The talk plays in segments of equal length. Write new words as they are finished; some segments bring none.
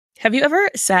Have you ever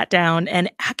sat down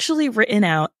and actually written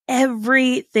out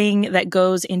everything that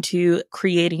goes into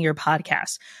creating your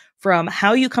podcast? From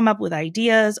how you come up with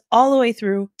ideas all the way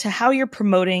through to how you're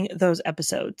promoting those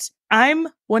episodes. I'm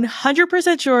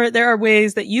 100% sure there are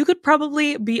ways that you could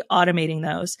probably be automating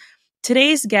those.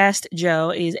 Today's guest, Joe,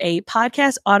 is a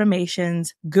podcast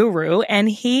automations guru, and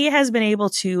he has been able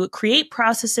to create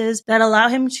processes that allow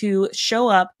him to show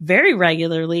up very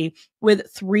regularly with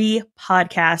 3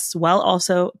 podcasts while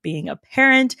also being a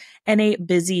parent and a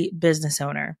busy business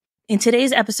owner. In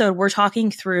today's episode, we're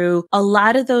talking through a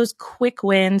lot of those quick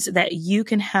wins that you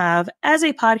can have as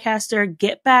a podcaster,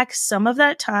 get back some of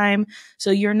that time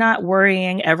so you're not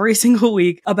worrying every single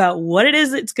week about what it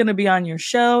is that's going to be on your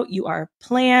show. You are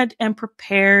planned and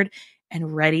prepared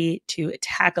and ready to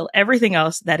tackle everything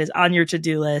else that is on your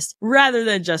to-do list rather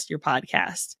than just your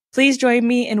podcast. Please join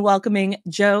me in welcoming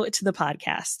Joe to the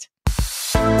podcast.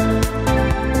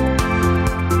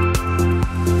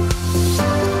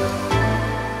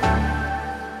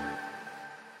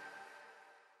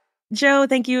 Joe,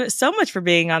 thank you so much for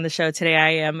being on the show today. I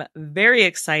am very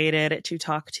excited to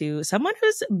talk to someone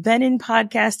who's been in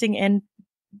podcasting and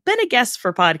been a guest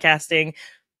for podcasting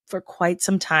for quite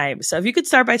some time. So if you could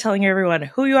start by telling everyone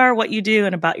who you are, what you do,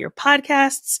 and about your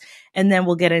podcasts, and then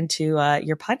we'll get into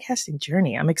your podcasting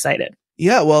journey. I'm excited.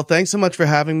 Yeah, well, thanks so much for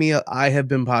having me. I have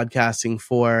been podcasting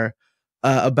for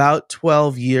about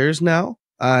 12 years now.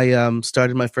 I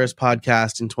started my first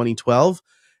podcast in 2012.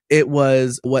 It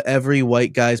was what every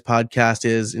white guy's podcast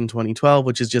is in 2012,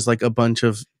 which is just like a bunch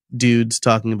of dudes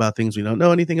talking about things we don't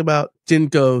know anything about.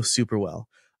 Didn't go super well.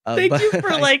 Thank you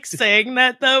for saying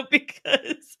that though,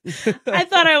 because I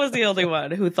thought I was the only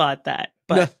one who thought that.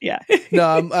 But yeah.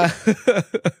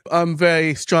 I'm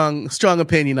very strong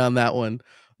opinion on that one.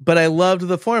 But I loved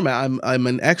the format. I'm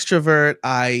an extrovert.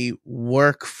 I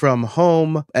work from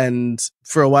home, and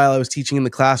for a while I was teaching in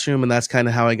the classroom, and that's kind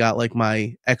of how I got like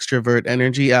my extrovert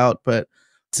energy out. But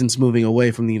since moving away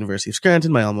from the University of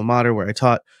Scranton, my alma mater where I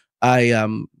taught, I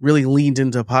really leaned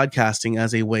into podcasting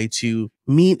as a way to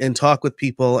meet and talk with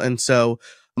people. And so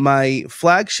my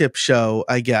flagship show,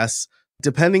 I guess,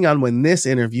 depending on when this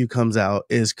interview comes out,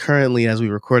 is currently, as we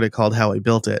record it, called How I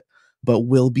Built It, but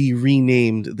will be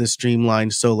renamed The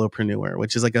Streamlined Solopreneur,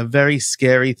 which is like a very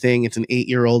scary thing. It's an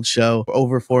 8-year-old show,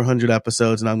 over 400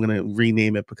 episodes, and I'm going to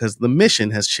rename it because the mission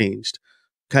has changed.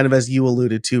 Kind of as you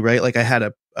alluded to, right? Like I had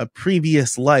a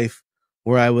previous life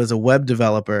where I was a web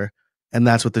developer, and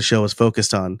that's what the show is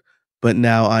focused on. But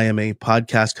now I am a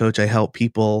podcast coach. I help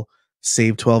people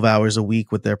save 12 hours a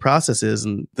week with their processes,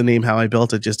 and the name How I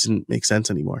Built It just didn't make sense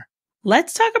anymore.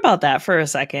 Let's talk about that for a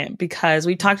second, because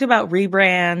we talked about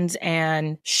rebrands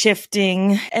and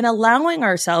shifting and allowing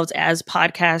ourselves as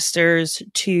podcasters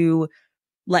to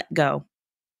let go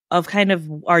of kind of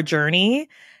our journey,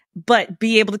 but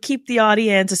be able to keep the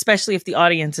audience, especially if the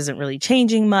audience isn't really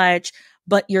changing much,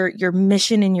 but your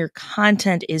mission and your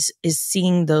content is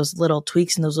seeing those little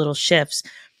tweaks and those little shifts.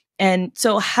 And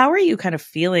so how are you kind of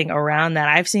feeling around that?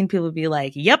 I've seen people be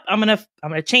like, yep, I'm going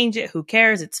to change it. Who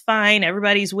cares? It's fine.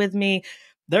 Everybody's with me.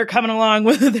 They're coming along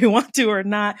whether they want to or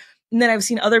not. And then I've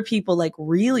seen other people like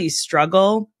really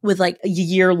struggle with like a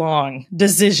year-long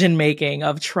decision making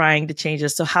of trying to change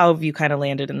this. So how have you kind of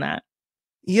landed in that?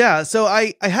 Yeah, so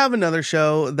I have another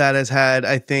show that has had,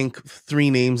 I think, 3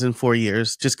 names in 4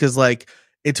 years, just because like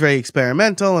it's very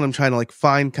experimental and I'm trying to like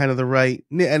find kind of the right,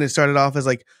 and it started off as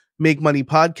like Make Money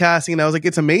Podcasting, and I was like,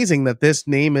 it's amazing that this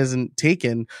name isn't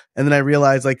taken. And then I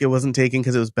realized like it wasn't taken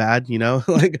because it was bad,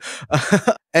 like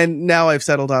and now I've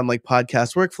settled on like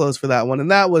Podcast Workflows for that one, and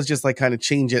that was just like kind of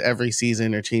change it every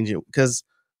season or change it because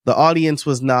the audience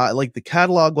was not like, the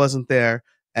catalog wasn't there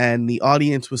and the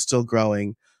audience was still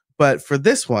growing. But for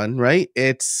this one, right,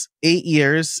 it's 8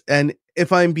 years, and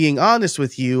if I'm being honest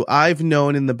with you, I've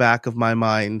known in the back of my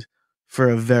mind for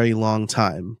a very long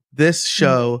time. This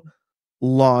show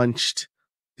launched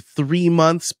 3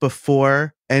 months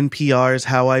before NPR's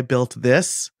How I Built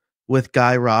This with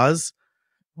Guy Raz.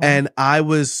 Wow. And I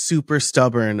was super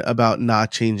stubborn about not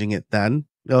changing it then.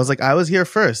 I was like, I was here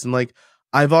first. And like,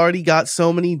 I've already got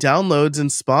so many downloads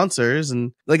and sponsors.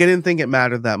 And like, I didn't think it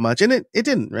mattered that much. And it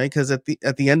didn't, right? Because at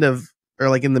the end of, or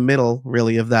like in the middle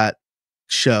really of that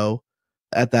show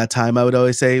at that time, I would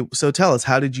always say, so tell us,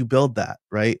 how did you build that?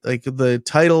 Right? Like the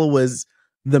title was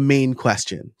the main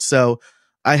question. So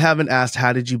I haven't asked,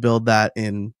 how did you build that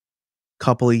in a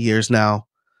couple of years now?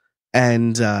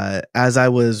 And as I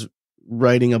was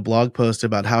writing a blog post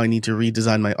about how I need to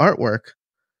redesign my artwork,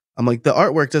 I'm like, the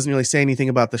artwork doesn't really say anything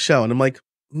about the show. And I'm like,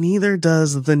 neither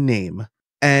does the name.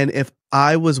 And if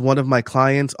I was one of my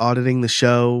clients auditing the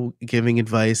show, giving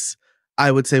advice,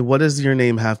 I would say, what does your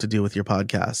name have to do with your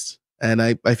podcast? And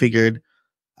I figured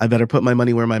I better put my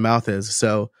money where my mouth is.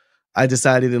 So I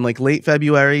decided in like late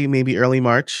February, maybe early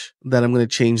March, that I'm going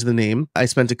to change the name. I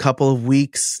spent a couple of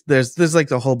weeks. There's like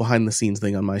the whole behind the scenes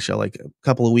thing on my show, like a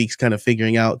couple of weeks kind of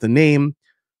figuring out the name,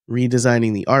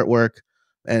 redesigning the artwork.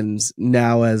 And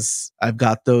now as I've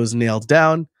got those nailed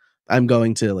down, I'm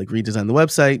going to like redesign the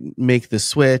website, make the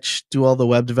switch, do all the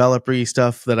web developer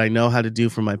stuff that I know how to do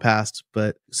from my past.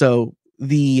 But so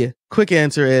the quick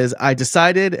answer is I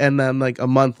decided, and then like a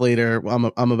month later,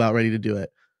 I'm about ready to do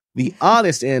it. The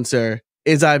honest answer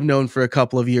is I've known for a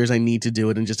couple of years I need to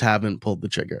do it and just haven't pulled the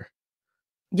trigger.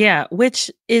 Yeah, which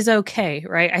is okay,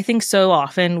 right? I think so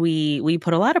often we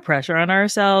put a lot of pressure on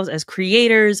ourselves as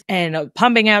creators and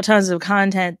pumping out tons of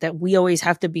content that we always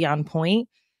have to be on point.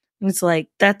 And it's like,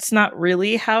 that's not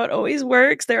really how it always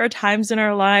works. There are times in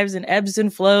our lives and ebbs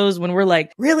and flows when we're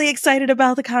like really excited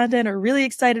about the content or really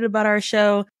excited about our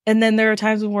show. And then there are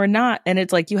times when we're not. And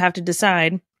it's like, you have to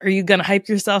decide, are you going to hype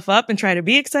yourself up and try to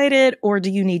be excited, or do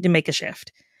you need to make a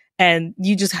shift? And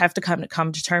you just have to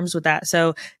come to terms with that.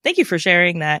 So thank you for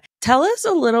sharing that. Tell us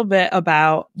a little bit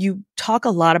about, you talk a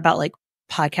lot about like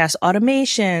podcast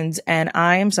automations. And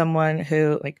I am someone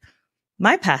who like,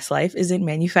 my past life is in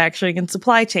manufacturing and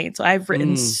supply chain. So I've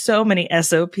written so many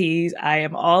SOPs. I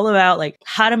am all about like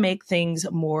how to make things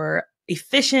more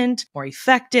efficient, more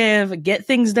effective, get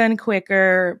things done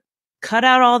quicker, cut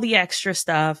out all the extra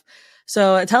stuff.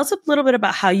 So tell us a little bit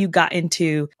about how you got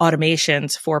into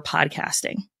automations for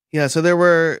podcasting. Yeah. So there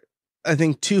were, I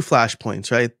think, two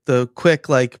flashpoints, right? The quick,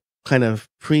 like kind of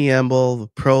preamble, the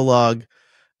prologue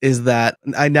is that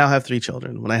I now have 3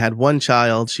 children. When I had one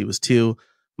child, she was 2.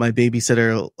 My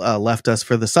babysitter left us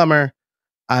for the summer.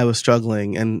 I was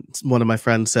struggling. And one of my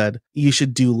friends said, you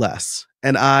should do less.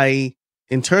 And I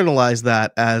internalized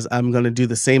that as I'm going to do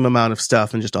the same amount of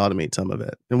stuff and just automate some of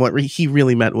it. And what he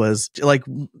really meant was like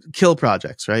kill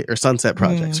projects, right? Or sunset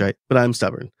projects, right? But I'm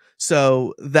stubborn.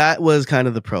 So that was kind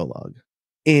of the prologue.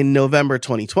 In November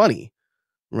 2020,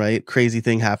 right? Crazy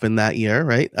thing happened that year,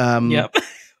 right? Yep.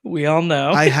 We all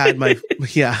know. I had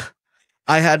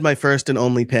my first and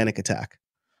only panic attack.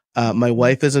 My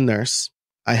wife is a nurse.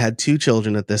 I had 2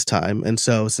 children at this time. And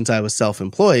so since I was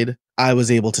self-employed, I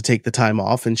was able to take the time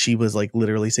off, and she was like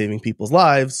literally saving people's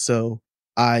lives. So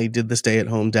I did the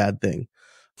stay-at-home dad thing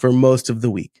for most of the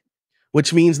week,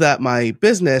 which means that my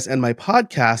business and my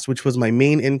podcast, which was my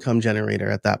main income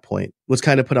generator at that point, was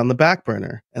kind of put on the back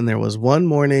burner. And there was one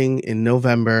morning in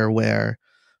November where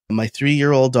my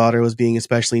 3-year-old daughter was being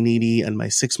especially needy, and my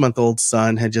 6-month-old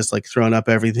son had just like thrown up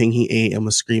everything he ate and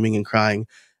was screaming and crying.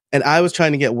 And I was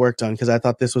trying to get work done because I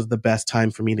thought this was the best time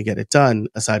for me to get it done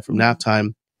aside from nap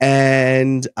time.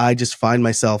 And I just find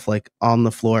myself like on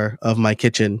the floor of my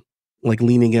kitchen, like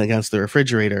leaning against the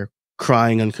refrigerator,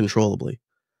 crying uncontrollably.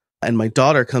 And my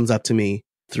daughter comes up to me,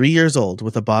 3 years old,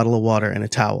 with a bottle of water and a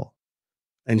towel.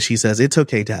 And she says, "It's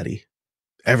okay, Daddy.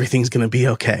 Everything's going to be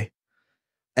okay."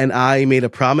 And I made a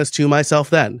promise to myself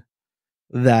then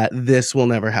that this will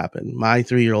never happen. My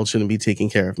 3-year-old shouldn't be taking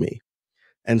care of me.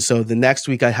 And so the next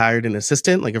week I hired an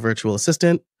assistant, like a virtual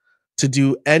assistant, to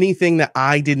do anything that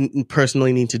I didn't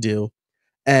personally need to do.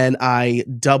 And I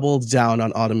doubled down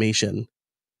on automation.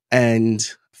 And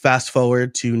fast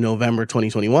forward to November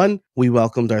 2021, we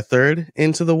welcomed our third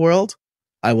into the world.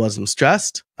 I wasn't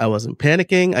stressed. I wasn't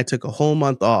panicking. I took a whole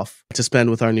month off to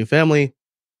spend with our new family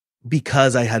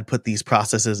because I had put these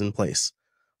processes in place.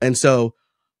 And so,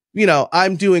 you know,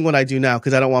 I'm doing what I do now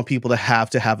because I don't want people to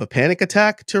have a panic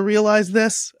attack to realize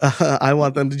this. I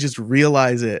want them to just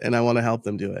realize it, and I want to help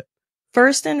them do it.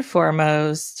 First and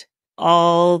foremost,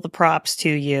 all the props to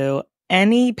you.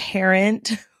 Any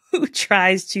parent who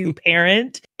tries to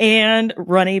parent and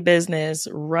run a business,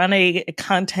 run a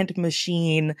content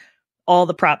machine, all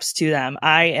the props to them.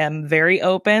 I am very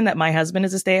open that my husband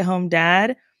is a stay-at-home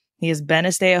dad. He has been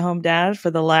a stay-at-home dad for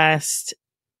the last,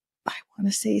 I want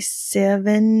to say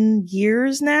 7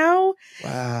 years now.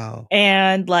 Wow.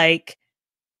 And like,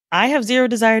 I have zero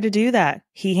desire to do that.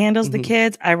 He handles the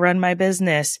kids. I run my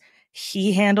business.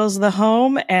 He handles the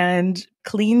home and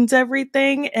cleans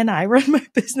everything, and I run my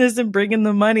business and bring in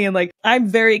the money. And like, I'm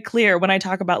very clear when I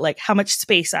talk about like how much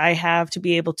space I have to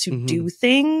be able to do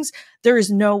things. There is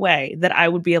no way that I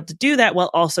would be able to do that while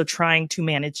also trying to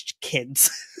manage kids.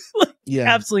 Like, yeah,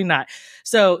 absolutely not.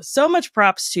 So much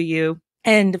props to you.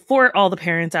 And for all the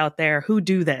parents out there who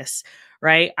do this,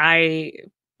 right? My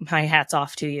hat's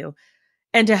off to you.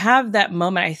 And to have that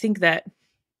moment, I think that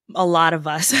a lot of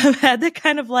us have had that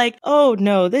kind of like, oh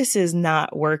no, this is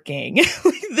not working.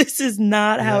 This is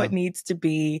not how it needs to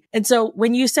be. And so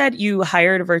when you said you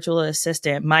hired a virtual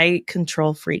assistant, my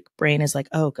control freak brain is like,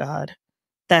 oh God,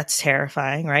 that's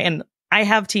terrifying. Right. And I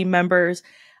have team members.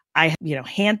 I,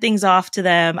 hand things off to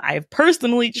them. I've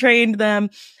personally trained them.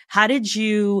 How did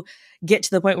you get to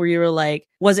the point where you were like,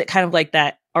 was it kind of like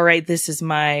that? All right, this is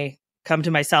my come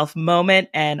to myself moment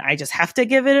and I just have to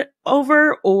give it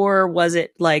over? Or was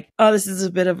it like, oh, this is a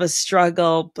bit of a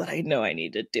struggle, but I know I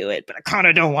need to do it, but I kind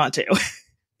of don't want to.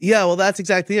 Yeah, well, that's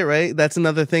exactly it, right? That's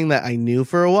another thing that I knew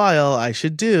for a while I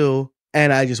should do,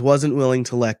 and I just wasn't willing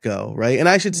to let go, right? And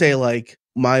I should say, like,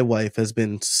 my wife has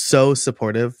been so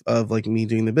supportive of like me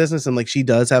doing the business, and like she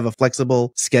does have a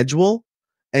flexible schedule.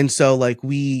 And so like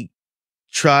we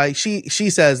try, she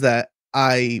says that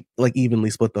I like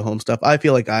evenly split the home stuff. I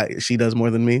feel like she does more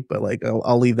than me, but like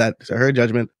I'll leave that to her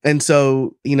judgment. And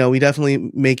so, we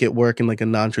definitely make it work in like a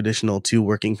non-traditional two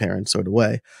working parents sort of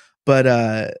way.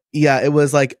 But yeah, it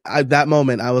was like that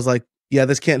moment I was like, yeah,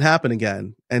 this can't happen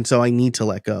again. And so I need to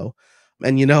let go.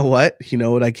 And you know what? You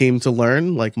know what I came to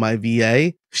learn? Like my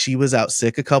VA, she was out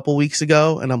sick a couple weeks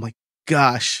ago. And I'm like,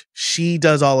 gosh, she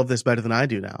does all of this better than I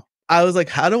do now. I was like,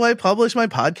 how do I publish my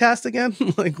podcast again?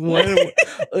 Like, what?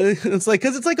 It's like,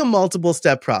 because it's like a multiple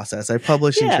step process. I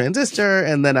publish in Transistor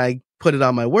and then I put it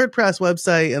on my WordPress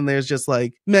website, and there's just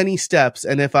like many steps.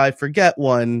 And if I forget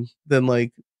one, then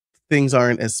like things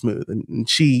aren't as smooth. And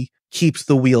she keeps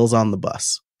the wheels on the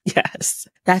bus. Yes.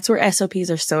 That's where SOPs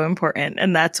are so important.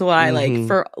 And that's why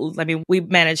we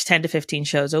manage 10 to 15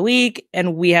 shows a week,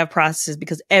 and we have processes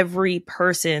because every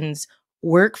person's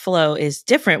workflow is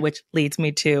different, which leads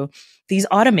me to these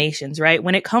automations, right?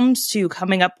 When it comes to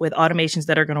coming up with automations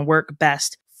that are going to work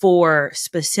best for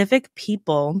specific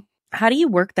people, how do you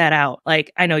work that out?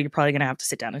 Like, I know you're probably going to have to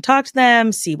sit down and talk to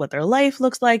them, see what their life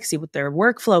looks like, see what their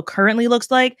workflow currently looks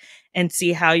like, and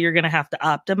see how you're going to have to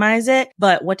optimize it.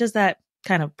 But what does that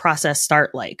kind of process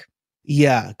start like?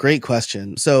 Yeah, great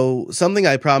question. So something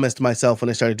I promised myself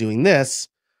when I started doing this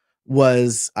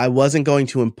was I wasn't going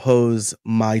to impose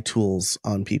my tools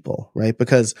on people, right?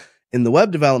 Because in the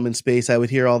web development space, I would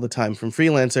hear all the time from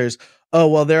freelancers, oh,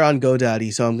 well, they're on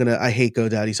GoDaddy, so I hate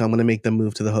GoDaddy, so I'm going to make them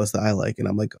move to the host that I like. And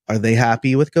I'm like, are they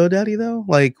happy with GoDaddy though?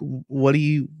 Like,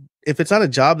 if it's not a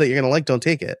job that you're going to like, don't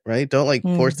take it, right? Don't like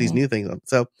force these new things on.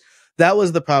 So that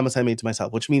was the promise I made to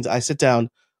myself, which means I sit down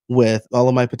with all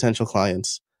of my potential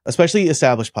clients, especially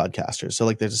established podcasters. So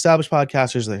like there's established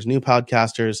podcasters, there's new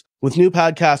podcasters. With new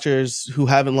podcasters who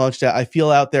haven't launched yet, I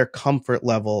feel out their comfort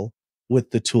level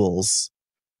with the tools.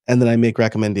 And then I make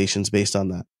recommendations based on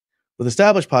that. With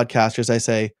established podcasters, I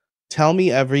say, tell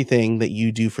me everything that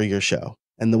you do for your show.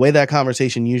 And the way that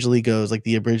conversation usually goes, like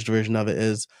the abridged version of it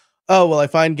is, oh, well, I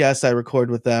find guests, I record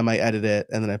with them, I edit it,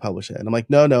 and then I publish it. And I'm like,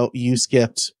 no, you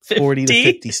skipped 40 to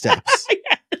 50 steps.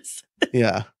 Yes.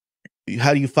 Yeah.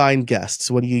 How do you find guests?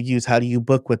 What do you use? How do you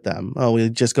book with them? Oh, we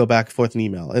just go back and forth an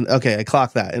email. And okay, I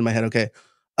clock that in my head. Okay,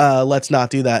 let's not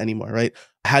do that anymore, right?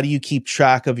 How do you keep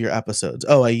track of your episodes?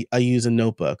 Oh, I use a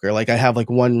notebook, or like I have like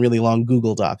one really long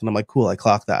Google Doc, and I'm like, cool, I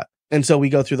clock that. And so we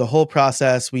go through the whole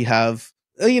process. We have,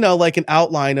 like an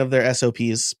outline of their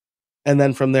SOPs. And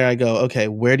then from there I go, okay,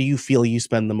 where do you feel you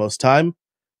spend the most time?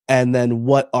 And then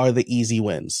what are the easy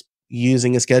wins?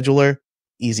 Using a scheduler,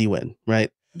 easy win,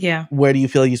 right? Yeah. Where do you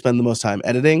feel you spend the most time?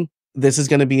 Editing. This is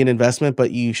going to be an investment,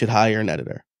 but you should hire an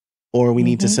editor. Or we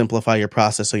need to simplify your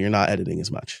process so you're not editing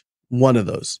as much. One of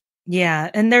those. Yeah.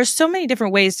 And there's so many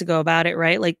different ways to go about it,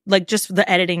 right? Like just the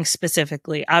editing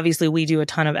specifically. Obviously, we do a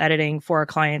ton of editing for our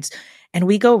clients, and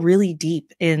we go really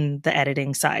deep in the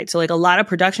editing side. So like a lot of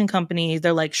production companies,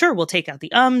 they're like, sure, we'll take out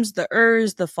the ums, the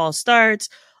ers, the false starts,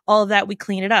 all of that. We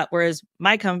clean it up. Whereas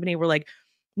my company, we're like,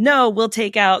 no, we'll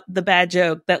take out the bad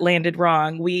joke that landed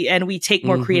wrong. We take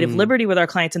more creative liberty with our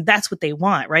clients. And that's what they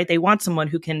want, right? They want someone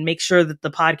who can make sure that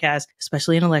the podcast,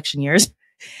 especially in election years,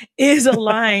 is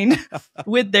aligned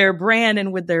with their brand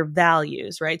and with their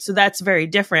values, right? So that's very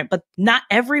different, but not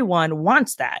everyone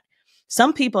wants that.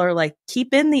 Some people are like,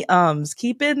 keep in the ums,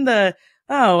 keep in the,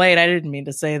 oh, wait, I didn't mean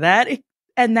to say that.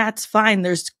 And that's fine.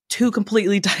 There's two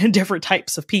completely different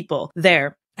types of people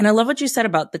there. And I love what you said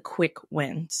about the quick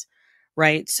wins,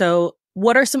 right? So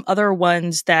what are some other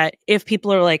ones that if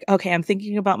people are like, okay, I'm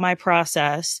thinking about my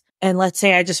process, and let's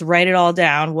say I just write it all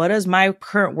down. What does my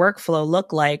current workflow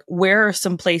look like? Where are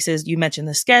some places, you mentioned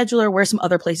the scheduler, where are some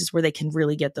other places where they can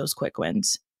really get those quick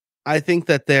wins? I think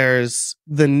that there's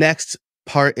the next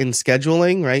part in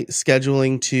scheduling, right?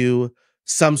 Scheduling to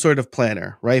some sort of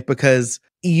planner, right? Because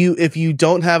if you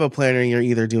don't have a planner, you're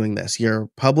either doing this, you're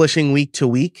publishing week to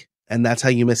week, And that's how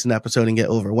you miss an episode and get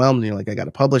overwhelmed. And you're like, I got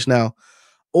to publish now.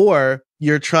 Or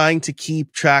you're trying to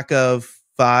keep track of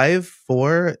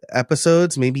 4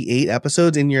 episodes, maybe 8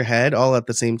 episodes in your head all at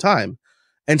the same time.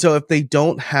 And so if they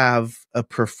don't have a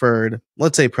preferred,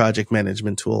 let's say project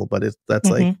management tool, but that's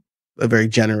like a very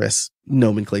generous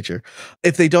nomenclature.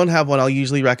 If they don't have one, I'll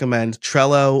usually recommend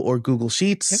Trello or Google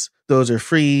Sheets. Yep. Those are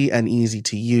free and easy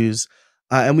to use.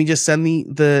 And we just send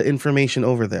the information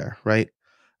over there, right?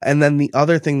 And then the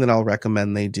other thing that I'll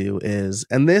recommend they do is,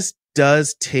 and this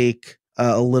does take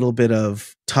a little bit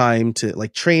of time to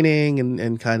like training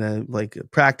and kind of like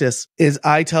practice, is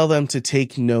I tell them to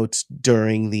take notes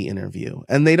during the interview.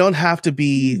 And they don't have to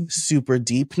be super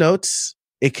deep notes.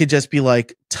 It could just be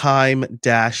like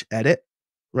time-edit,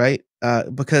 right?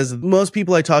 Because most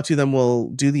people I talk to them will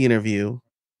do the interview.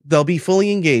 They'll be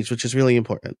fully engaged, which is really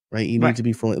important, right? You need to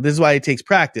be fully, this is why it takes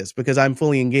practice, because I'm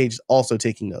fully engaged also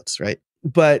taking notes, right?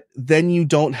 But then you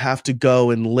don't have to go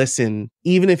and listen,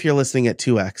 even if you're listening at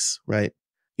 2x, right?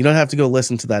 You don't have to go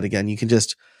listen to that again. You can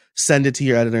just send it to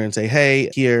your editor and say,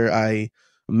 hey, here I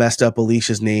messed up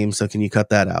Alicia's name, so can you cut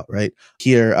that out, right?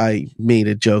 Here I made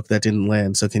a joke that didn't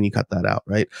land, so can you cut that out,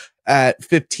 right? At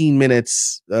 15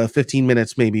 minutes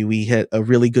maybe, we hit a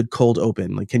really good cold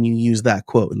open. Like, can you use that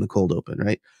quote in the cold open,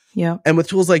 right? Yeah. And with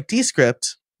tools like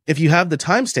Descript, if you have the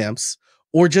timestamps,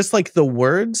 or just like the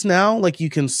words now, like you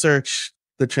can search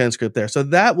the transcript there. So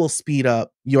that will speed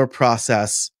up your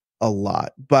process a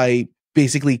lot by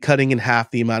basically cutting in half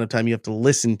the amount of time you have to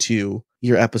listen to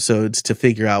your episodes to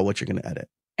figure out what you're going to edit.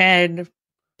 And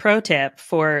pro tip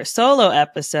for solo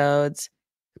episodes,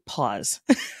 pause.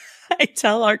 I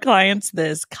tell our clients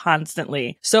this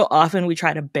constantly. So often we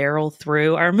try to barrel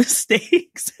through our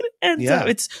mistakes. And so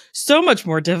it's so much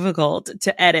more difficult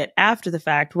to edit after the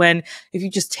fact when if you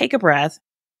just take a breath,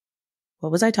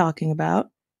 what was I talking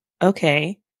about?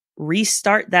 Okay,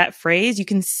 restart that phrase. You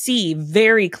can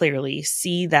very clearly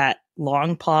see that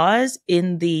long pause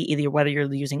in the either whether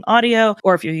you're using audio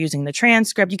or if you're using the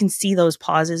transcript, you can see those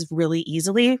pauses really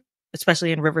easily,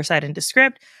 especially in Riverside and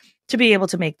Descript, to be able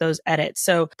to make those edits.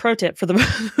 So pro tip for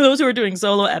those who are doing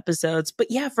solo episodes. But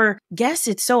yeah, for guests,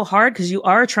 it's so hard because you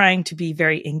are trying to be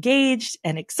very engaged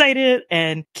and excited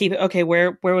and keep it, okay,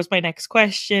 where was my next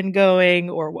question going?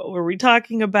 Or what were we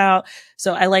talking about?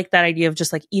 So I like that idea of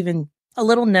just like even a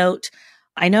little note.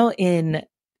 I know in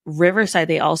Riverside,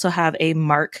 they also have a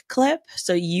mark clip.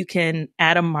 So you can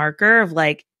add a marker of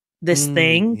like this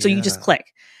thing. So you just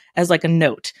click as like a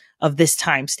note of this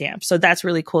timestamp. So that's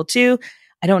really cool too.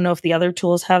 I don't know if the other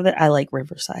tools have that. I like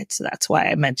Riverside, so that's why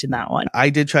I mentioned that one.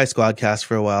 I did try Squadcast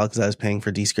for a while because I was paying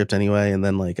for Descript anyway, and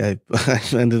then like I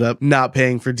ended up not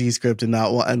paying for Descript and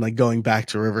like going back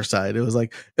to Riverside. It was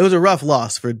a rough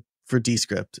loss for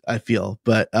Descript, I feel,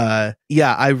 but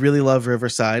yeah, I really love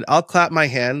Riverside. I'll clap my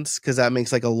hands because that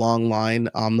makes like a long line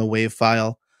on the WAV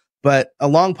file. But a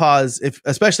long pause,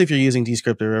 especially if you're using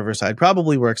Descript or Riverside,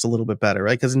 probably works a little bit better,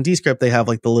 right? Because in Descript they have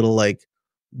like the little like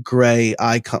gray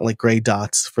icon, like gray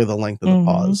dots for the length of the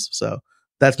pause. So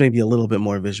that's maybe a little bit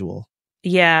more visual.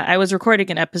 Yeah, I was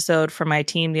recording an episode for my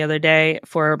team the other day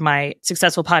for my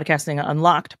Successful Podcasting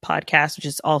Unlocked podcast, which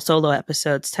is all solo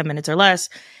episodes, 10 minutes or less.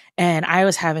 And I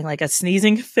was having like a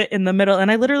sneezing fit in the middle,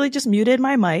 and I literally just muted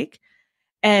my mic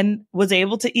and was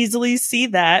able to easily see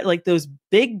that, like those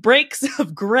big breaks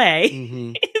of gray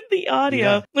in the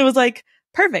audio. It was like,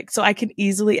 perfect. So I can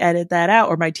easily edit that out,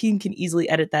 or my team can easily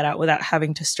edit that out without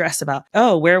having to stress about,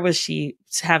 oh, where was she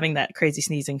having that crazy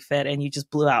sneezing fit? And you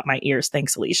just blew out my ears.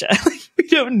 Thanks, Alicia. We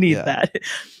don't need that.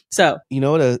 So, you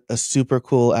know what a super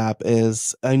cool app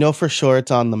is? I know for sure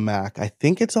it's on the Mac. I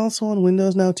think it's also on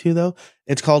Windows now too, though.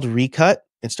 It's called Recut.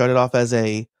 It started off as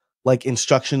a like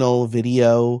instructional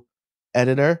video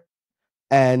editor.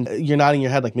 And you're nodding your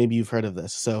head like maybe you've heard of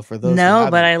this. So for those no,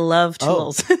 but I love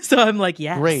tools. So I'm like,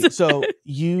 yes. Great. So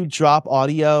you drop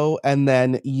audio and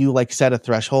then you like set a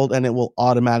threshold and it will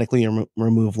automatically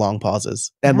remove long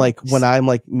pauses. And like when I'm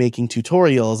like making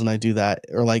tutorials and I do that,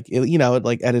 or like, it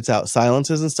like edits out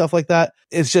silences and stuff like that.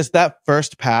 It's just that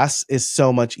first pass is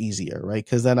so much easier, right?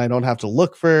 Because then I don't have to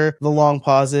look for the long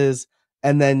pauses,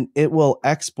 and then it will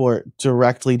export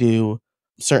directly to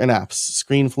certain apps: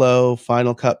 ScreenFlow,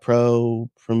 Final Cut Pro,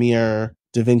 Premiere,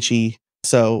 DaVinci.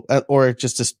 So, or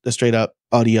just a straight up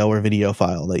audio or video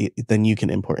file that then you can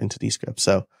import into Descript.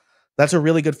 So that's a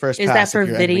really good first pass. Is that for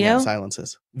video?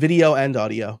 Silences, video and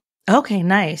audio. Okay,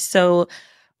 nice. So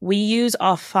we use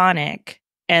Auphonic,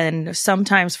 and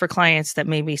sometimes for clients that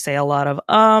maybe say a lot of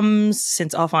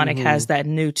since Auphonic has that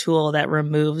new tool that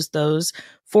removes those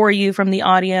for you from the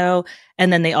audio.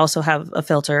 And then they also have a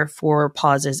filter for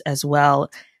pauses as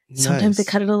well. Sometimes they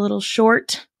cut it a little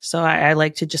short. So I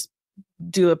like to just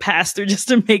do a pass through just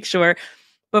to make sure.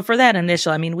 But for that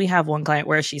initial, I mean, we have one client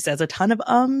where she says a ton of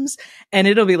ums and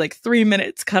it'll be like 3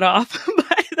 minutes cut off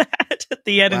by that at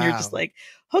the end. Wow. And you're just like,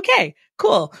 okay,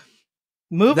 cool.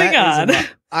 Moving on.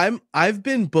 I've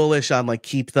been bullish on like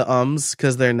keep the ums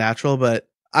because they're natural, but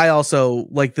I also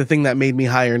like the thing that made me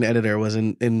hire an editor was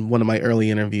in one of my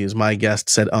early interviews, my guest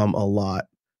said a lot.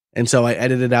 And so I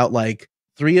edited out like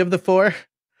 3 of the 4.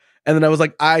 And then I was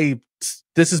like,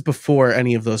 this is before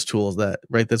any of those tools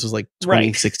this was like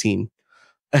 2016.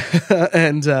 Right.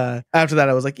 And after that,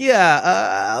 I was like,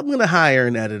 I'm going to hire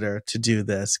an editor to do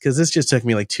this because this just took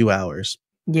me like 2 hours.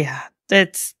 Yeah,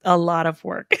 it's a lot of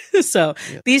work. So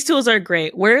these tools are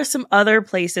great. Where are some other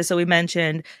places? So we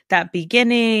mentioned that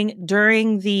beginning,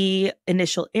 during the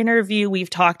initial interview, we've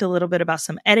talked a little bit about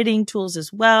some editing tools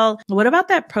as well. What about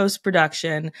that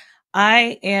post-production?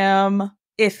 I am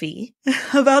iffy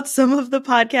about some of the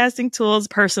podcasting tools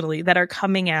personally that are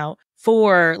coming out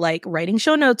for like writing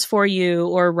show notes for you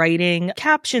or writing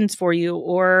captions for you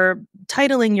or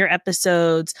titling your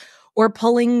episodes or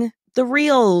pulling the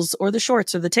reels or the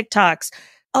shorts or the TikToks.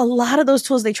 A lot of those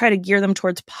tools, they try to gear them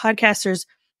towards podcasters,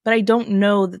 but I don't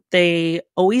know that they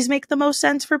always make the most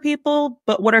sense for people.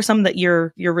 But what are some that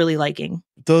you're really liking?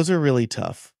 Those are really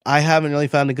tough. I haven't really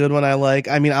found a good one I like.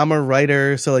 I mean, I'm a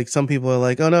writer, so like some people are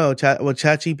like, oh no, what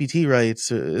ChatGPT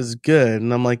writes is good.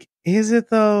 And I'm like, is it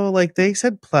though? Like they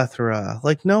said plethora.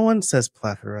 Like no one says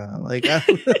plethora. Like I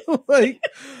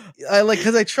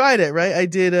because I tried it, right? I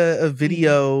did a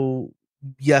video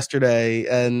yesterday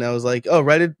and I was like, oh,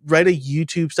 write a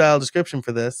YouTube style description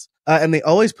for this. And they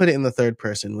always put it in the third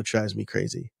person, which drives me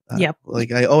crazy. Yep.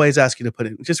 Like I always ask you to put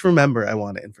it, just remember I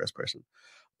want it in first person.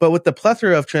 But with the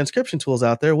plethora of transcription tools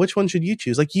out there, which one should you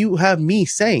choose? Like you have me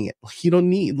saying it. Like you don't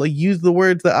need, like use the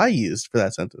words that I used for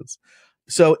that sentence.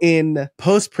 So in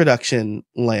post-production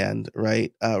land,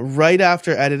 right? Right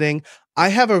after editing,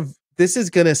 this is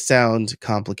going to sound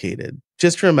complicated.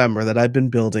 Just remember that I've been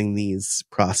building these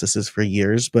processes for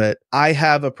years, but I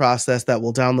have a process that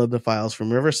will download the files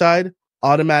from Riverside,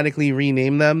 automatically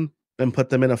rename them and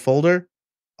put them in a folder.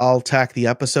 I'll tack the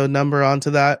episode number onto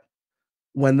that.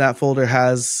 When that folder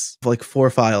has like 4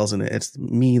 files in it, it's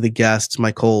me, the guest,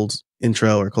 my cold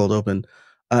intro or cold open,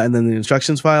 and then the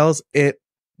instructions files, it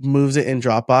moves it in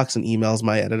Dropbox and emails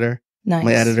my editor. Nice.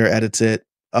 My editor edits it,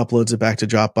 uploads it back to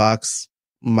Dropbox.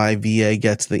 My VA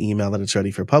gets the email that it's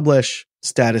ready for publish.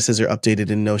 Statuses are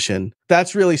updated in Notion.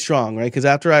 That's really strong, right? Because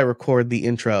after I record the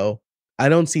intro, I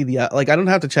don't see I don't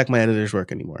have to check my editor's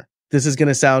work anymore. This is going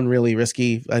to sound really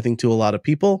risky, I think, to a lot of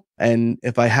people. And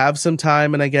if I have some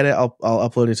time and I get it, I'll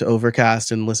upload it to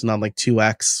Overcast and listen on like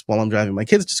 2x while I'm driving my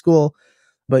kids to school.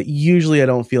 But usually I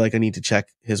don't feel like I need to check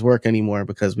his work anymore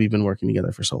because we've been working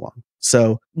together for so long.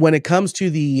 So when it comes to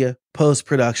the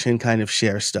post-production kind of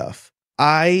share stuff,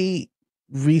 I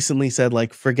recently said,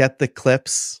 like, forget the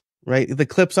clips, right? The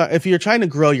clips are, if you're trying to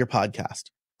grow your podcast,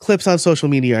 clips on social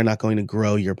media are not going to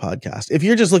grow your podcast. If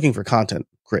you're just looking for content,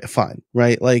 great, fine,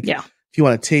 right? Like, if you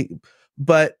want to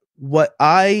but what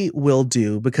I will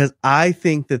do, because I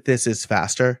think that this is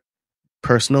faster,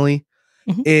 personally,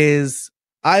 is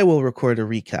I will record a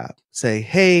recap. Say,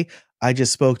 hey, I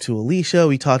just spoke to Alicia.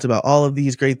 We talked about all of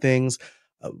these great things.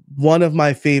 One of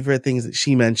my favorite things that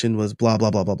she mentioned was blah,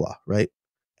 blah, blah, blah, blah, right?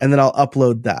 And then I'll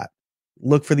upload that.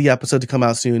 Look for the episode to come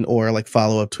out soon or like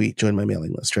follow-up tweet, join my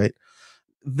mailing list, right?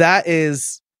 That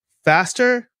is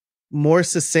faster, more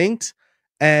succinct,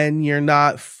 and you're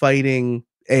not fighting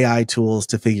AI tools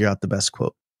to figure out the best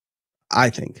quote, I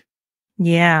think.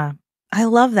 Yeah, I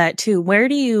love that too. Where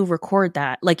do you record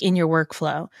that? Like in your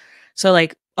workflow? So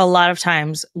like a lot of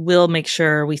times we'll make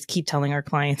sure we keep telling our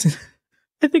clients.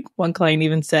 I think one client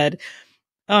even said,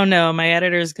 oh no, my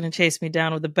editor is going to chase me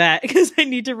down with a bat because I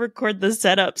need to record the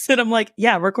setups. And I'm like,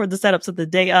 yeah, record the setups at the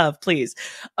day of, please.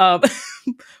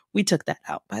 We took that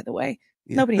out, by the way.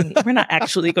 Yeah. We're not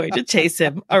actually going to chase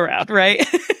him around, right?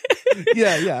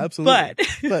 Yeah, absolutely.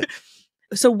 But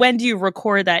so when do you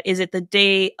record that? Is it the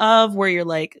day of where you're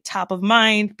like top of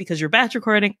mind because you're batch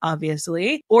recording,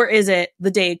 obviously? Or is it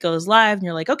the day it goes live and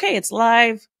you're like, okay, it's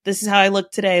live. This is how I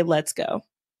look today. Let's go.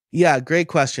 Yeah, great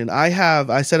question.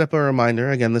 I set up a reminder.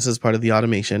 Again, this is part of the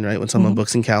automation, right? When someone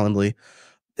books in Calendly,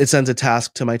 it sends a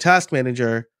task to my task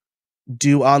manager,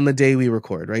 due on the day we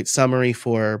record, right? Summary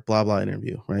for blah, blah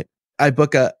interview, right? I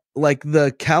book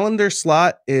the calendar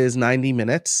slot is 90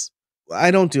 minutes.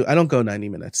 I don't go 90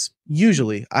 minutes.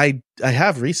 Usually I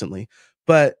have recently,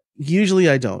 but usually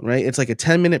I don't, right? It's like a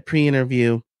 10-minute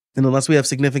pre-interview. And unless we have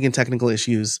significant technical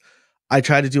issues, I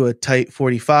try to do a tight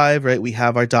 45, right? We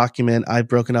have our document. I've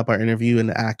broken up our interview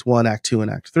into Act 1, Act 2,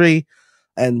 and Act 3,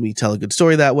 and we tell a good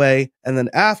story that way. And then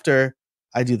after,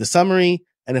 I do the summary.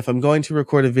 And if I'm going to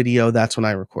record a video, that's when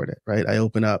I record it, right? I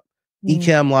open up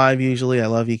Ecamm Live usually. I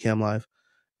love Ecamm Live.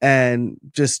 And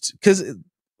just because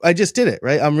I just did it,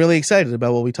 right? I'm really excited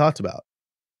about what we talked about.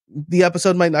 The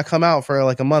episode might not come out for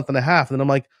like a month and a half. And then I'm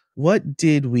like, what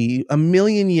did we, a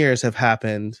million years have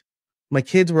happened. My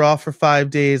kids were off for 5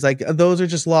 days. Like those are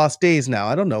just lost days now.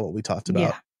 I don't know what we talked about.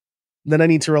 Yeah. Then I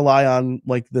need to rely on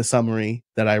like the summary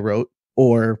that I wrote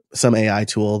or some AI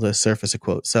tool to surface a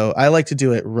quote. So I like to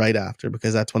do it right after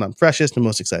because that's when I'm freshest and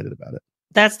most excited about it.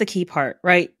 That's the key part,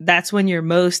 right? That's when you're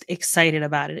most excited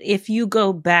about it. If you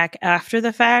go back after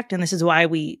the fact, and this is why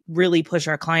we really push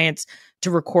our clients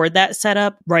to record that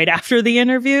setup right after the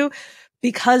interview,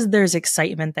 because there's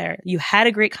excitement there. You had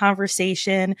a great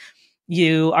conversation.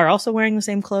 You are also wearing the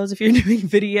same clothes if you're doing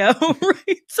video,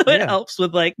 right? So it helps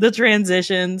with like the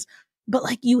transitions. But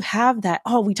like you have that,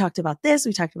 oh, we talked about this.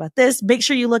 We talked about this. Make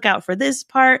sure you look out for this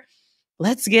part.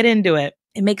 Let's get into it.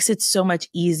 It makes it so much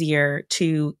easier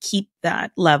to keep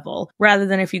that level rather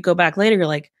than if you go back later, you're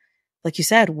like you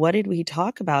said, what did we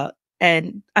talk about?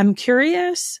 And I'm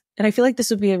curious, and I feel like this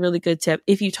would be a really good tip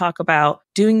if you talk about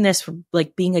doing this,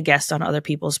 like being a guest on other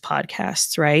people's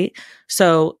podcasts, right?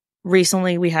 So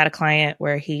recently we had a client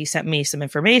where he sent me some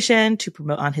information to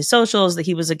promote on his socials that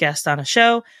he was a guest on a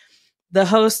show. The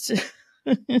host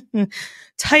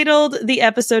titled the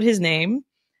episode his name,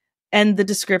 and the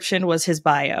description was his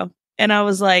bio. And I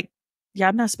was like, yeah,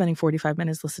 I'm not spending 45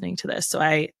 minutes listening to this. So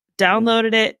I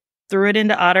downloaded it, threw it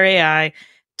into Otter AI,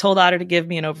 told Otter to give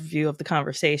me an overview of the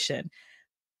conversation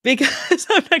because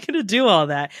I'm not going to do all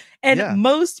that. And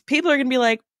most people are going to be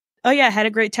like, oh yeah, I had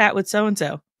a great chat with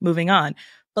so-and-so, moving on.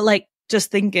 But like just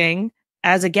thinking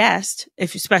as a guest,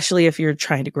 especially if you're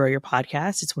trying to grow your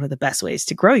podcast, it's one of the best ways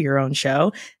to grow your own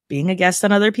show, being a guest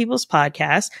on other people's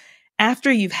podcasts.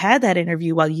 After you've had that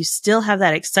interview, while you still have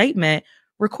that excitement,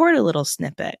 record a little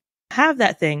snippet, have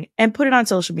that thing and put it on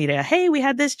social media. Hey, we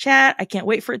had this chat. I can't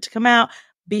wait for it to come out.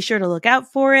 Be sure to look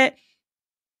out for it.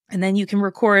 And then you can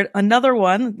record another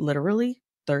one, literally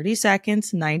 30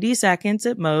 seconds, 90 seconds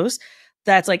at most.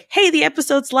 That's like, hey, the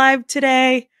episode's live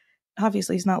today.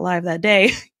 Obviously, it's not live that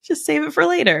day. Just save it for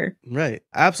later. Right.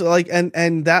 Absolutely. Like,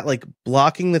 and that like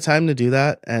blocking the time to do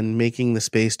that and making the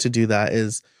space to do that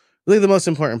is really the most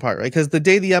important part, right? Because the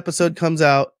day the episode comes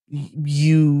out,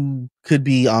 you could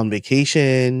be on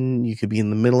vacation, you could be in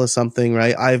the middle of something,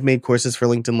 right? I've made courses for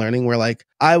LinkedIn Learning where like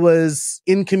I was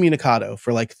incommunicado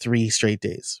for like 3 straight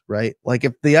days, right? Like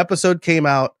if the episode came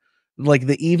out like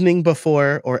the evening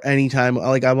before or anytime,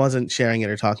 like I wasn't sharing it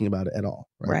or talking about it at all.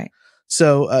 Right.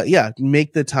 So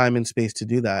make the time and space to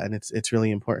do that. And it's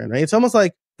really important, right? It's almost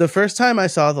like the first time I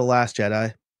saw The Last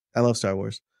Jedi, I love Star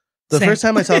Wars. The first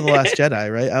time I saw The Last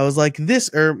Jedi, right? I was like, this,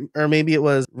 or maybe it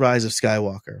was Rise of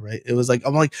Skywalker, right? It was like,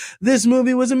 I'm like, this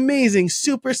movie was amazing,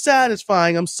 super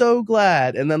satisfying. I'm so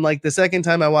glad. And then like the second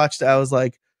time I watched it, I was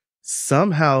like,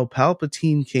 somehow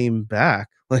Palpatine came back.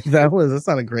 Like that's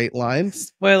not a great line.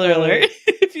 Spoiler alert.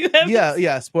 If you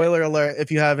haven't spoiler alert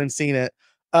if you haven't seen it.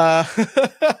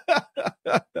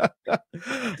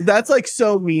 That's like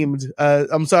so memed.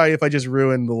 I'm sorry if I just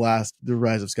ruined the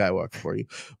Rise of Skywalker for you,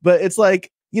 but it's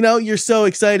like, you know, you're so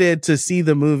excited to see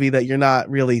the movie that you're not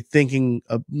really thinking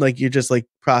of, like you're just like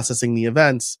processing the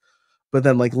events. But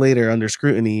then like later under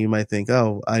scrutiny, you might think,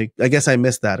 oh, I guess I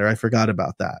missed that or I forgot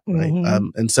about that. Right. Mm-hmm.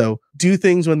 And so do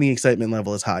things when the excitement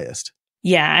level is highest.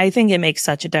 Yeah, I think it makes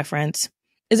such a difference.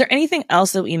 Is there anything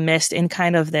else that we missed in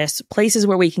kind of this places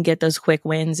where we can get those quick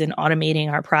wins in automating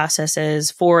our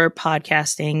processes for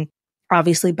podcasting?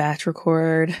 Obviously, batch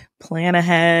record, plan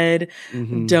ahead,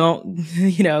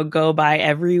 don't, go by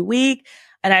every week.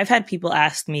 And I've had people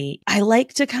ask me, I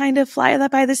like to kind of fly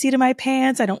that by the seat of my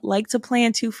pants. I don't like to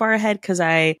plan too far ahead because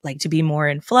I like to be more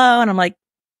in flow. And I'm like,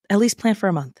 at least plan for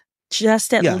a month.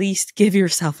 Just at least give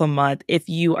yourself a month if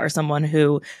you are someone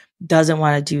who doesn't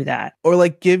want to do that. Or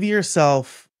like give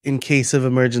yourself, in case of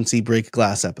emergency, break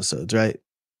glass episodes, right?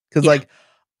 Because like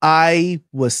I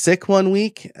was sick one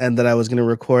week and then I was going to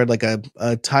record like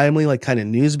a timely, like kind of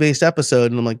news-based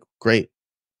episode. And I'm like, great.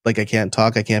 Like I can't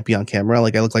talk. I can't be on camera.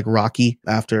 Like I look like Rocky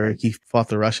after he fought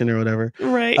the Russian or whatever.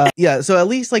 Right. So at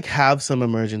least like have some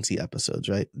emergency episodes,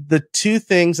 right? The 2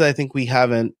 things that I think we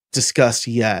haven't discussed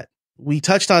yet, we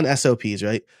touched on SOPs,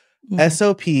 right? Mm-hmm.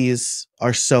 SOPs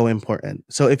are so important.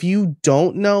 So if you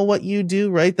don't know what you do,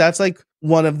 right, that's like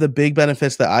one of the big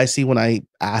benefits that I see when I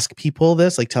ask people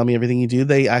this, like tell me everything you do,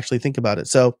 they actually think about it.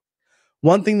 So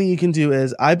one thing that you can do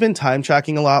is I've been time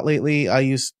tracking a lot lately. I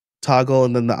use Toggle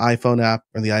and then the iPhone app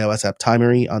or the iOS app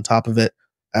Timery on top of it.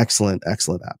 Excellent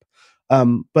app.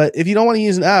 But if you don't want to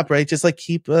use an app, right, just like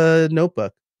keep a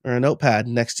notebook or a notepad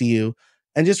next to you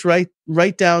and just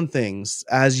write down things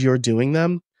as you're doing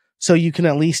them so you can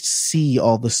at least see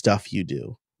all the stuff you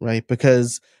do, right?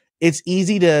 Because it's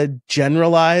easy to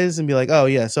generalize and be like, oh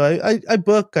yeah, so I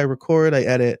book, I record, I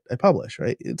edit, I publish,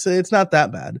 right? It's not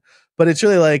that bad, but it's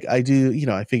really like I do,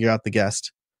 I figure out the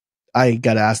guest. I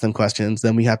got to ask them questions.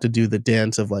 Then we have to do the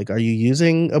dance of like, are you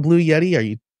using a Blue Yeti? Are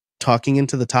you talking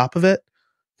into the top of it?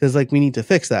 Because like we need to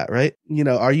fix that, right?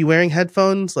 Are you wearing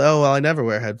headphones? Oh, well, I never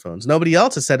wear headphones. Nobody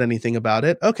else has said anything about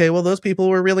it. Okay, well, those people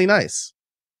were really nice.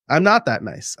 I'm not that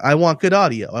nice. I want good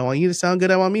audio. I want you to sound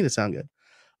good. I want me to sound good.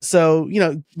 So,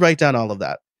 write down all of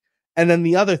that. And then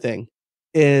the other thing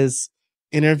is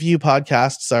interview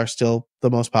podcasts are still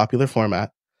the most popular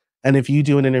format. And if you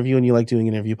do an interview and you like doing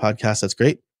interview podcasts, that's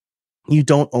great. You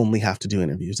don't only have to do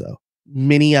interviews though.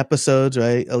 Mini episodes,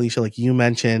 right? Alicia, like you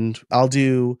mentioned,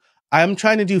 I'm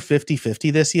trying to do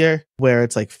 50-50 this year, where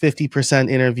it's like 50%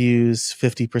 interviews,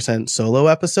 50% solo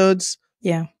episodes.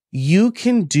 Yeah. You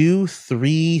can do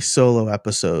 3 solo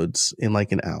episodes in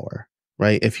like an hour,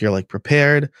 right? If you're like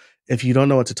prepared, if you don't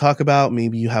know what to talk about,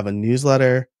 maybe you have a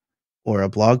newsletter or a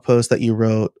blog post that you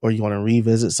wrote, or you want to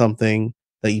revisit something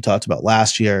that you talked about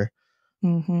last year.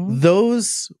 Mm-hmm.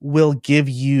 Those will give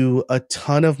you a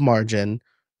ton of margin.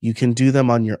 You can do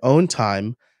them on your own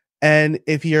time. And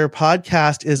if your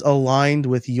podcast is aligned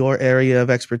with your area of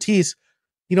expertise,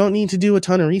 you don't need to do a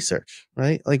ton of research,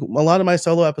 right? Like a lot of my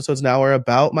solo episodes now are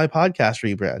about my podcast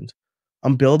rebrand.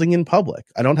 I'm building in public.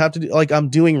 I don't have to do, like, I'm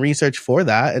doing research for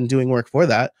that and doing work for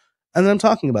that. And then I'm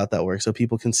talking about that work so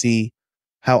people can see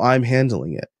how I'm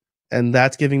handling it. And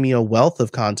that's giving me a wealth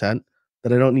of content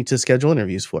that I don't need to schedule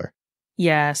interviews for.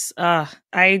 Yes.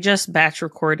 I just batch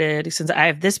recorded, since I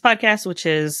have this podcast, which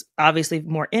is obviously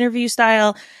more interview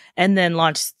style, and then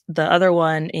launched the other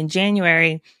one in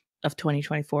January of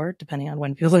 2024, depending on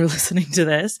when people are listening to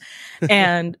this,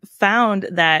 and found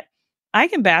that I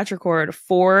can batch record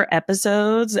 4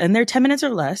 episodes and they're 10 minutes or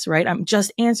less, right? I'm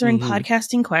just answering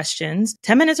podcasting questions,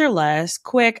 10 minutes or less,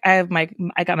 quick. I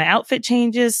got my outfit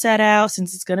changes set out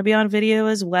since it's going to be on video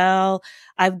as well.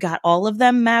 I've got all of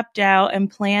them mapped out and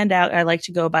planned out. I like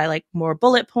to go by like more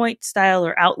bullet point style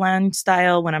or outline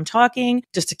style when I'm talking,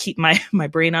 just to keep my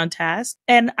brain on task.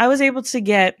 And I was able to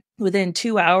get, within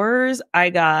 2 hours,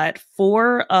 I got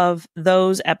 4 of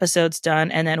those episodes done.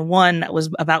 And then one that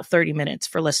was about 30 minutes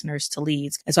for listeners to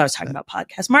leads. And so I was talking about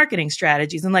podcast marketing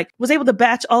strategies and like was able to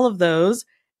batch all of those.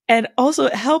 And also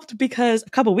it helped because a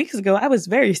couple weeks ago, I was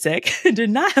very sick,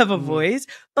 did not have a voice,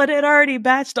 but had already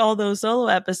batched all those solo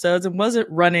episodes and wasn't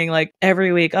running like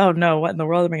every week. Oh no, what in the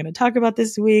world am I going to talk about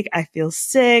this week? I feel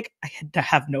sick. I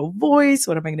have no voice.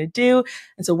 What am I going to do?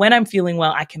 And so when I'm feeling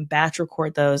well, I can batch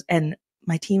record those and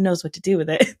my team knows what to do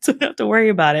with it. So I don't have to worry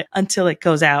about it until it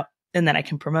goes out and then I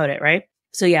can promote it. Right.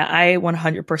 So yeah, I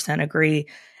 100% agree.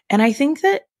 And I think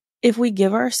that if we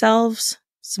give ourselves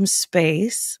some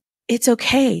space, it's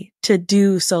okay to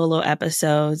do solo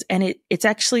episodes. And it's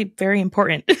actually very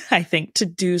important, I think, to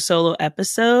do solo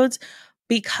episodes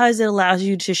because it allows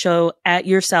you to show at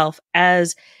yourself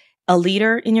as a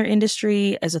leader in your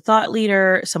industry, as a thought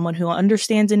leader, someone who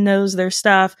understands and knows their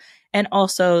stuff. And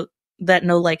also that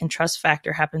know, like, and trust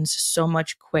factor happens so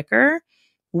much quicker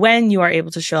when you are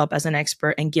able to show up as an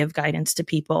expert and give guidance to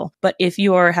people. But if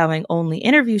you are having only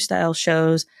interview style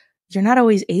shows, you're not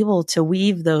always able to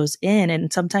weave those in.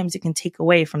 And sometimes it can take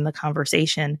away from the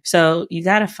conversation. So you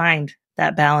got to find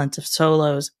that balance of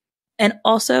solos. And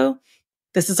also,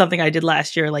 this is something I did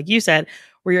last year, like you said,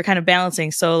 where you're kind of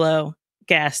balancing solo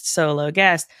guest.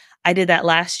 I did that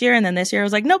last year. And then this year I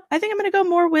was like, nope, I think I'm going to go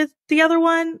more with the other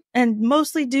one and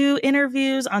mostly do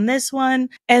interviews on this one.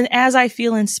 And as I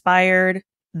feel inspired,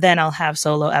 then I'll have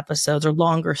solo episodes or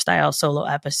longer style solo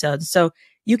episodes. So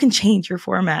you can change your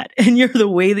format and the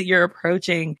way that you're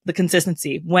approaching the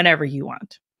consistency whenever you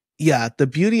want. Yeah. The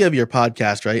beauty of your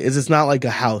podcast, right, is it's not like a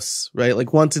house, right?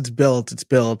 Like once it's built, it's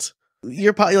built.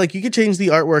 You're probably like, you could change the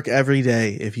artwork every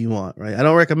day if you want, right? I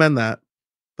don't recommend that,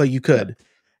 but you could.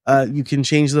 You can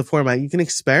change the format. You can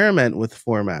experiment with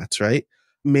formats, right?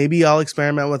 Maybe I'll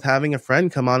experiment with having a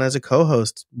friend come on as a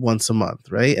co-host once a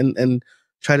month, right? And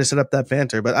try to set up that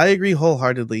banter. But I agree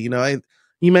wholeheartedly.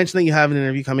 You mentioned that you have an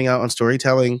interview coming out on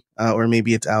storytelling, or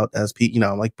maybe it's out as,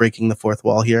 I'm like breaking the fourth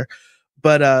wall here.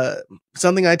 But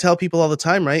something I tell people all the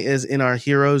time, right, is in our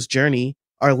hero's journey,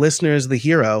 our listener is the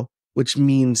hero, which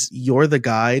means you're the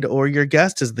guide or your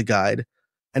guest is the guide.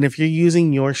 And if you're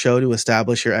using your show to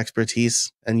establish your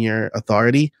expertise and your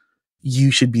authority,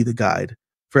 you should be the guide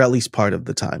for at least part of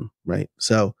the time, right?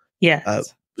 So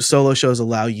yes, solo shows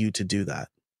allow you to do that.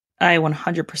 I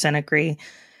 100% agree.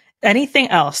 Anything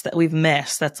else that we've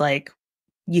missed that's like,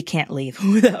 you can't leave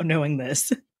without knowing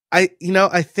this?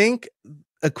 I think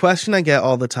a question I get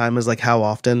all the time is like, how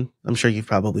often? I'm sure you've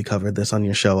probably covered this on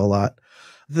your show a lot.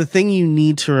 The thing you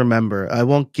need to remember, I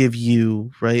won't give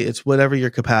you, right? It's whatever your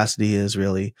capacity is,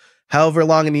 really. However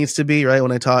long it needs to be, right?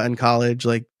 When I taught in college,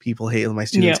 like my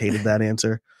students hated that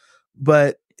answer.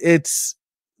 But it's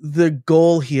the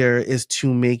goal here is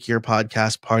to make your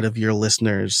podcast part of your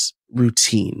listeners'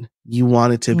 routine. You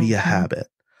want it to be a habit.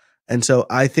 And so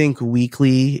I think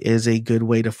weekly is a good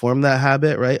way to form that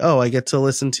habit, right? Oh, I get to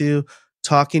listen to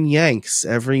Talkin' Yanks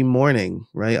every morning,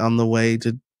 right? On the way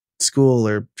to school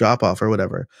or drop off or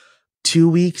whatever. 2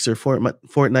 weeks or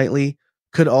fortnightly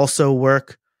could also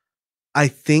work. I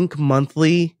think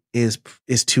monthly is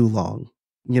too long.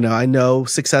 I know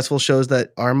successful shows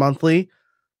that are monthly,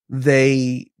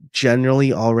 they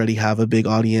generally already have a big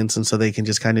audience. And so they can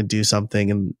just kind of do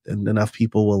something and enough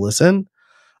people will listen.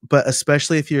 But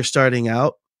especially if you're starting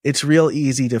out, it's real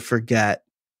easy to forget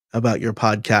about your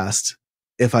podcast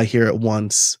if I hear it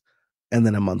once and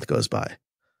then a month goes by.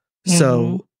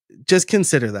 So just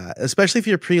consider that, especially if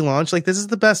you're pre-launch. Like, this is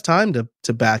the best time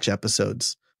to batch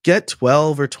episodes. Get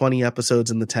 12 or 20 episodes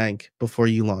in the tank before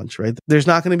you launch, right? There's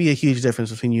not going to be a huge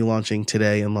difference between you launching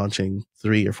today and launching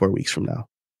 3 or 4 weeks from now.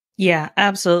 Yeah,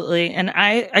 absolutely. And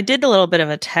I did a little bit of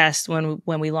a test when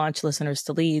we launch listeners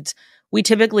to leads. We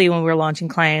typically, when we're launching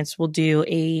clients, we'll do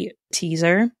a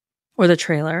teaser or the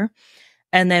trailer,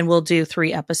 and then we'll do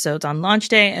 3 episodes on launch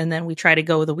day. And then we try to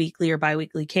go with a weekly or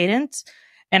biweekly cadence.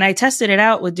 And I tested it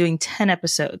out with doing 10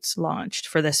 episodes launched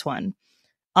for this one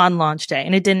on launch day,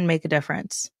 and it didn't make a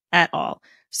difference at all.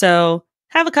 So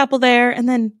have a couple there and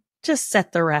then just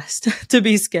set the rest to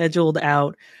be scheduled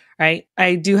out, right?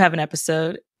 I do have an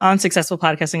episode on Successful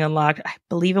Podcasting Unlocked. I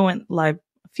believe it went live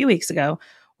a few weeks ago,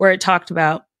 where it talked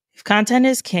about if content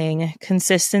is king,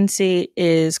 consistency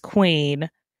is queen,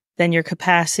 then your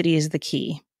capacity is the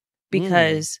key.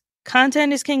 Because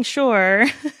content is king, sure.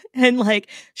 And like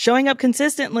showing up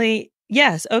consistently,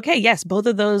 yes. Okay. Yes. Both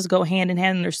of those go hand in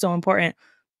hand and they're so important.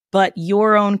 But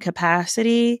your own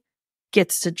capacity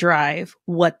gets to drive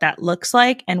what that looks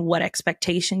like and what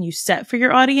expectation you set for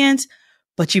your audience,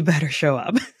 but you better show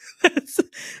up.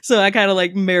 So I kind of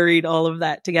like married all of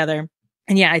that together.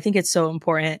 And yeah, I think it's so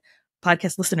important.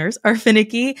 Podcast listeners are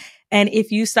finicky. And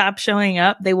if you stop showing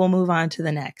up, they will move on to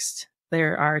the next.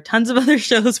 There are tons of other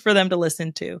shows for them to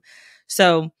listen to.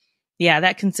 So yeah,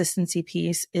 that consistency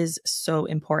piece is so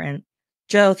important.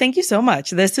 Joe, thank you so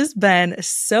much. This has been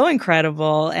so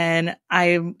incredible. And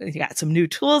I got some new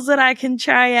tools that I can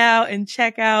try out and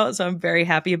check out. So I'm very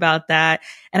happy about that.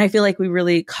 And I feel like we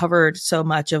really covered so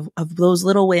much of those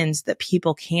little wins that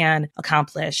people can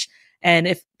accomplish. And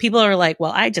if people are like,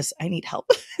 well, I need help,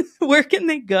 where can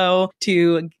they go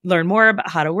to learn more about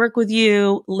how to work with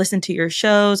you, listen to your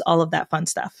shows, all of that fun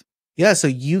stuff? Yeah, so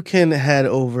you can head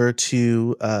over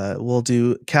to, we'll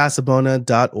do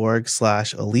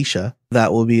casabona.org/Alicia.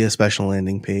 That will be a special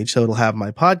landing page. So it'll have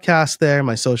my podcast there,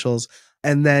 my socials,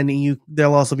 and then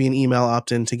there'll also be an email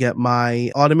opt-in to get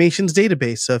my automations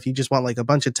database. So if you just want like a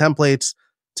bunch of templates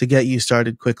to get you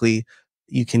started quickly,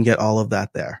 you can get all of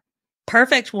that there.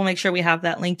 Perfect. We'll make sure we have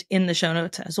that linked in the show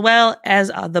notes as well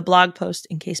as the blog post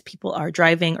in case people are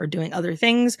driving or doing other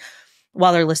things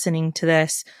while they're listening to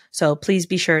this. So please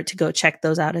be sure to go check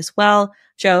those out as well.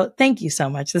 Joe, thank you so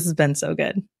much. This has been so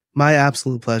good. My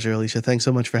absolute pleasure, Alicia. Thanks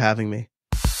so much for having me.